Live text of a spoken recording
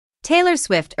Taylor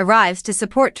Swift arrives to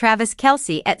support Travis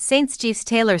Kelce at Saints. Chiefs.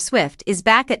 Taylor Swift is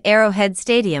back at Arrowhead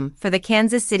Stadium for the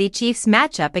Kansas City Chiefs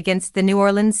matchup against the New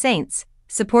Orleans Saints,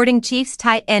 supporting Chiefs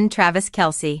tight end Travis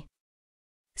Kelce.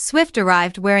 Swift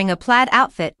arrived wearing a plaid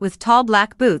outfit with tall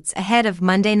black boots ahead of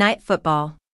Monday Night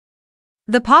Football.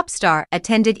 The pop star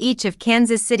attended each of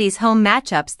Kansas City's home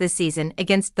matchups this season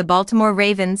against the Baltimore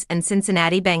Ravens and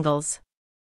Cincinnati Bengals.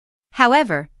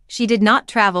 However, she did not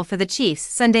travel for the Chiefs'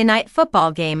 Sunday Night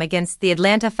Football game against the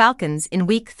Atlanta Falcons in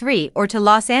Week 3 or to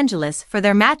Los Angeles for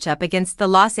their matchup against the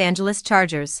Los Angeles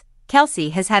Chargers.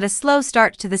 Kelce has had a slow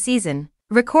start to the season,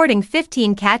 recording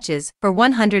 15 catches for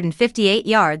 158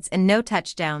 yards and no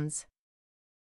touchdowns.